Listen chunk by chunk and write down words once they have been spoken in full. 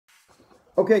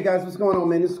Okay, guys, what's going on,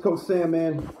 man? This is Coach Sam,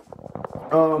 man.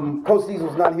 Coach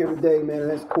Diesel's not here today, man, and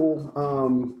that's cool.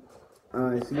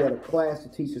 So he had a class to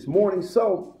teach this morning.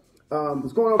 So,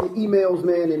 was going over emails,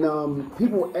 man, and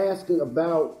people were asking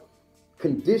about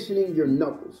conditioning your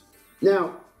knuckles.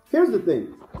 Now, here's the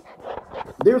thing.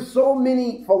 There's so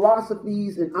many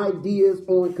philosophies and ideas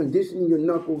on conditioning your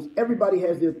knuckles. Everybody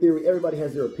has their theory. Everybody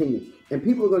has their opinion. And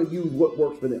people are going to use what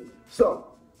works for them. So,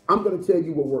 I'm going to tell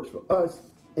you what works for us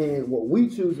and what we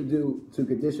choose to do to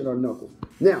condition our knuckles.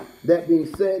 Now, that being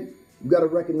said, you got to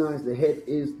recognize the head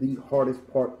is the hardest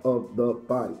part of the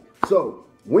body. So,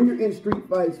 when you're in street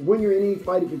fights, when you're in any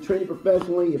fight, if you're training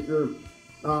professionally, if you're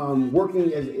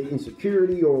working in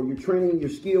security, or you're training your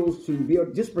skills to be able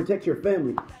to just protect your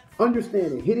family,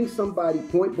 understand that hitting somebody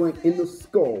point blank in the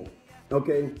skull,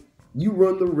 okay, you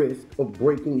run the risk of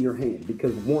breaking your hand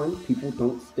because one, people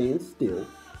don't stand still.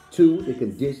 Two, the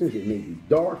conditions, it may be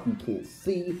dark, you can't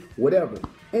see, whatever.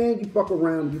 And you fuck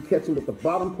around, you catch them with the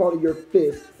bottom part of your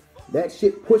fist, that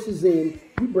shit pushes in,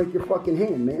 you break your fucking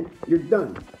hand, man. You're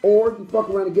done. Or you fuck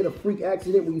around and get a freak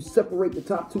accident where you separate the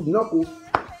top two knuckles,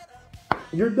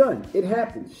 you're done. It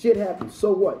happens. Shit happens.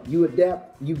 So what? You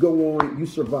adapt, you go on, you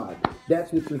survive.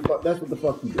 That's what the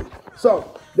fuck you do.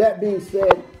 So, that being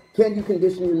said, can you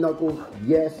condition your knuckles?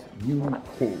 Yes, you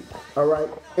can. All right?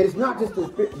 And it's not just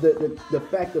the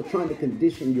fact of trying to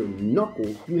condition your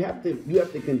knuckles. You have to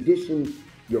condition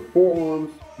your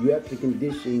forearms. You have to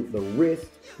condition the wrist.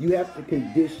 You have to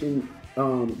condition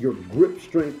your grip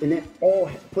strength. And that all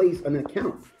plays an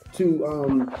account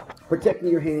to protecting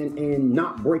your hand and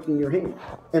not breaking your hand.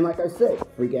 And like I said,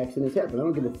 freak accidents happen. I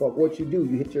don't give a fuck what you do.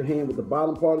 You hit your hand with the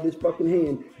bottom part of this fucking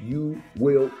hand, you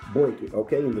will break it,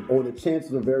 okay? Or the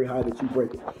chances are very high that you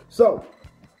break it. So,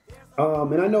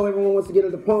 and I know everyone wants to get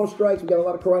into palm strikes. We got a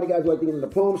lot of karate guys who like to get into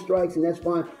palm strikes, and that's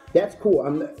fine. That's cool.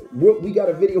 We got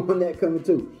a video on that coming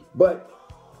too. But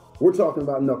we're talking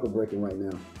about knuckle breaking right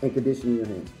now and conditioning your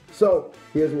hands. So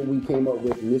here's what we came up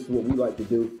with, and this is what we like to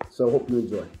do. So hope you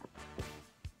enjoy.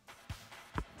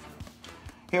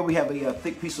 Here we have a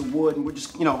thick piece of wood, and we're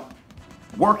just,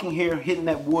 working here, hitting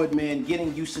that wood, man,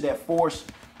 getting used to that force.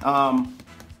 Oftentimes,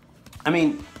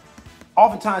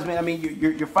 man,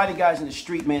 you're fighting guys in the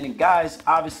street, man, and guys,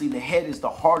 obviously the head is the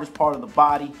hardest part of the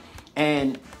body,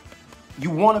 and you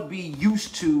want to be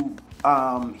used to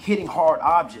hitting hard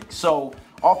objects. So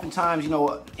oftentimes,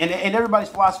 and everybody's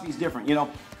philosophy is different,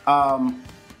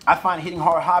 I find hitting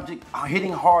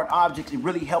hard objects, it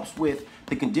really helps with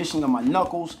the conditioning of my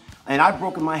knuckles. And I've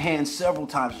broken my hand several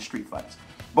times in street fights.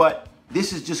 But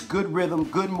this is just good rhythm,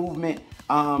 good movement,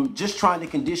 just trying to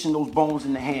condition those bones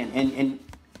in the hand. And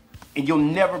you'll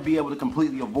never be able to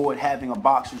completely avoid having a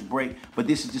boxer's break, but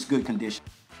this is just good condition.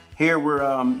 Here we're,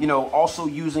 also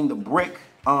using the brick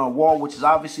wall, which is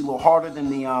obviously a little harder than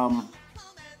the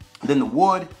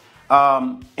wood.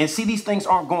 And see, these things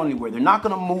aren't going anywhere. They're not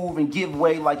going to move and give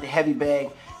way like the heavy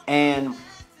bag. And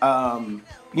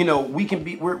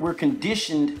we're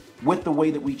conditioned with the way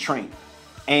that we train,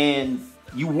 and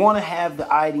you want to have the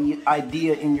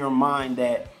idea in your mind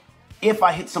that if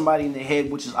I hit somebody in the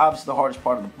head, which is obviously the hardest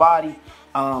part of the body,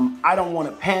 I don't want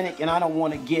to panic and I don't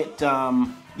want to get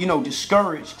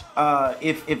discouraged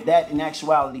if that in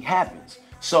actuality happens.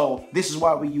 So this is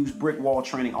why we use brick wall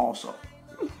training also.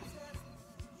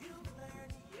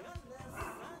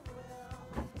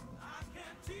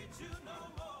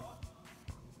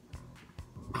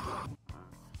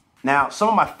 Now, some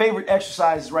of my favorite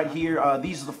exercises right here,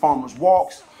 these are the farmer's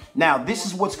walks. Now, this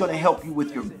is what's going to help you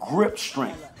with your grip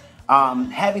strength.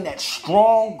 Having that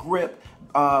strong grip,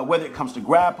 whether it comes to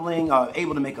grappling,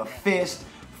 able to make a fist,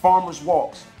 farmer's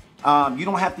walks. You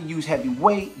don't have to use heavy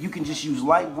weight. You can just use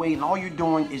light weight, and all you're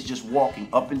doing is just walking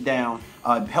up and down.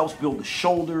 It helps build the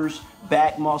shoulders,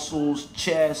 back muscles,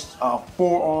 chest,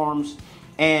 forearms.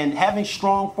 And having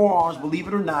strong forearms, believe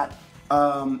it or not,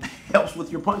 helps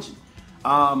with your punching.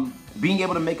 Being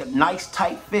able to make a nice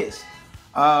tight fist.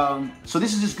 So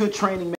this is just good training.